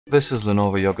This is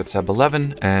Lenovo Yoga Tab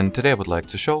 11, and today I would like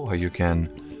to show how you can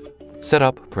set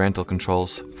up parental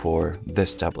controls for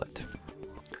this tablet.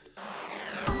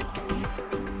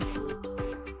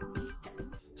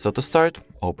 So to start,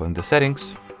 open the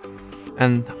settings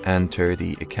and enter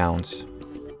the accounts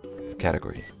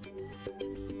category.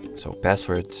 So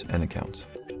passwords and accounts.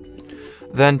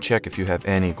 Then check if you have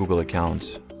any Google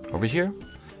accounts over here.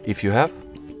 If you have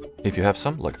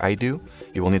some, like I do,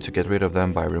 you will need to get rid of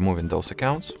them by removing those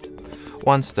accounts.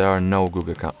 Once there are no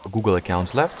Google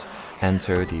accounts left,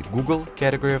 enter the Google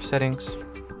category of settings.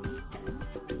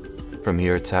 From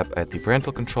here, tap at the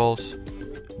parental controls,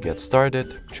 get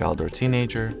started, child or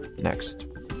teenager, next.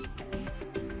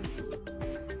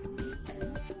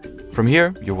 From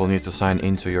here, you will need to sign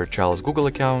into your child's Google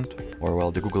account,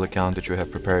 or the Google account that you have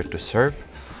prepared to serve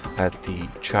at the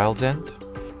child's end.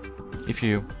 If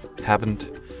you haven't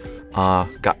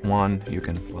got one, you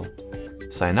can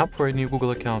sign up for a new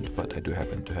Google account, but I do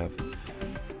happen to have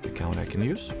the account I can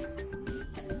use,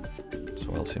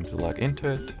 so I'll simply log into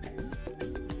it.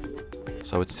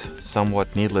 So it's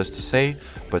somewhat needless to say,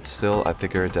 but still I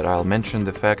figured that I'll mention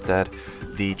the fact that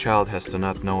the child has to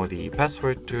not know the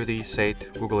password to the said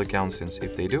Google account, since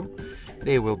if they do,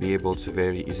 they will be able to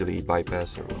very easily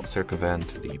bypass or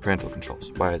circumvent the parental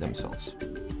controls by themselves.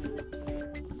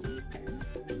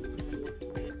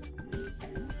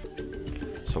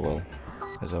 So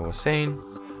as I was saying,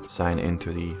 sign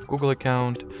into the Google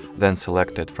account, then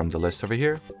select it from the list over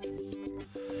here.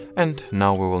 And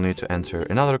now we will need to enter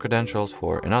another credentials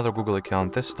for another Google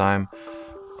account, this time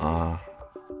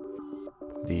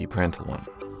the parental one,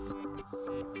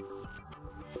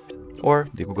 or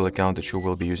the Google account that you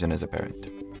will be using as a parent.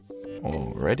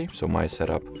 Alrighty, so my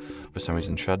setup for some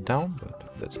reason shut down,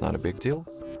 but that's not a big deal.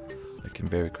 I can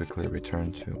very quickly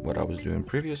return to what I was doing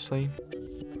previously.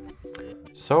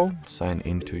 So sign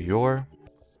into your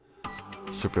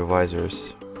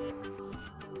supervisor's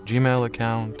Gmail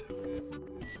account.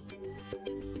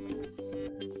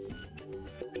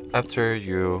 After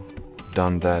you've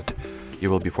done that, you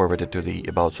will be forwarded to the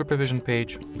About Supervision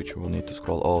page, which you will need to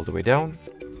scroll all the way down,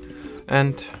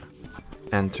 and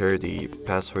enter the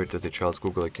password to the child's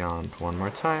Google account one more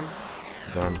time.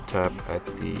 Then tap at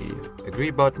the Agree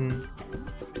button,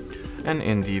 and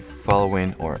in the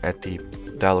following, or at the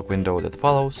dialog window that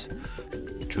follows,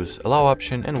 choose Allow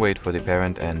option and wait for the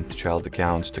parent and child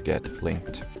accounts to get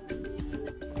linked.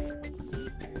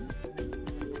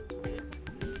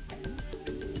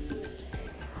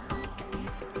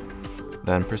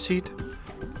 Then proceed.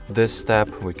 This step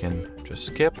we can just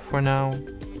skip for now,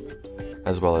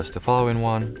 as well as the following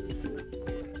one.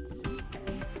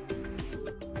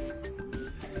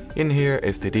 In here,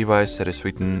 if the device that is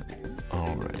written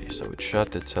already, so it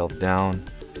shut itself down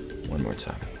one more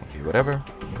time. Okay, whatever.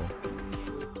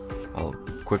 I'll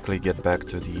quickly get back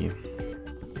to the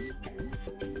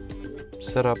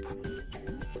setup.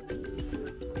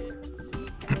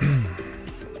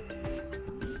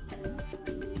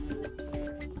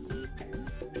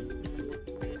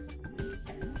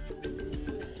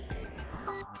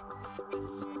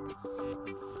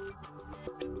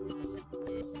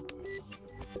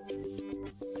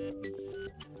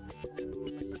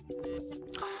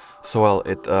 So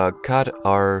it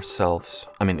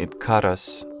cut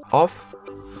us off,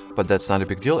 but that's not a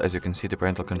big deal. As you can see, the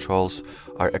parental controls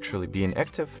are actually being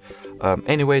active.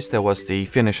 Anyways, there was the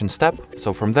finishing step.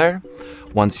 So from there,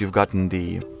 once you've gotten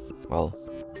the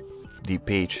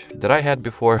page that I had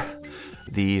before,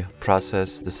 the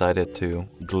process decided to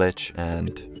glitch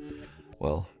and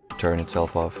turn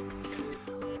itself off.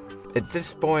 At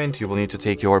this point, you will need to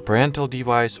take your parental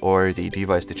device or the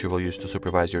device that you will use to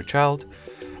supervise your child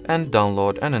and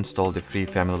download and install the free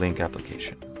Family Link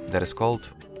application. That is called,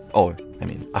 I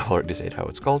already said how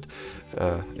it's called.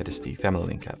 It is the Family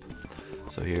Link app.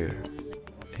 So here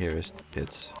is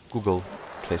its Google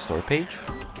Play Store page.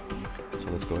 So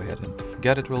let's go ahead and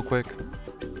get it real quick.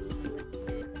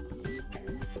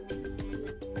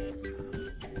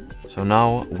 So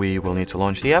now we will need to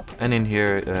launch the app, and in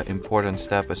here, important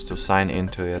step is to sign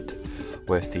into it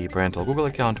with the parental Google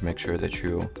account. Make sure that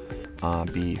you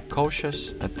be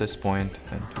cautious at this point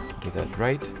and do that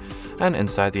right. And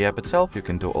inside the app itself, you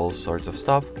can do all sorts of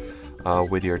stuff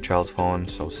with your child's phone.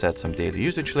 So set some daily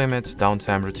usage limits,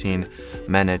 downtime routine,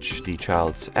 manage the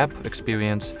child's app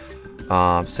experience,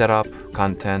 set up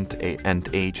content and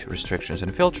age restrictions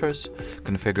and filters,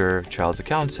 configure child's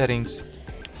account settings,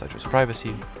 such as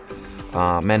privacy,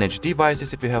 manage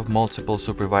devices if you have multiple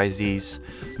supervisees,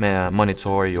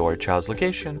 monitor your child's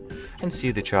location, and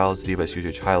see the child's device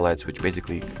usage highlights, which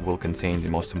basically will contain the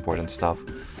most important stuff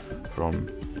from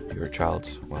your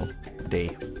child's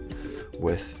day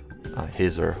with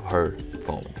his or her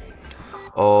phone.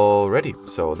 Alrighty,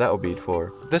 so that will be it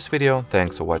for this video.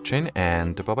 Thanks for watching,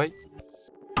 and bye bye.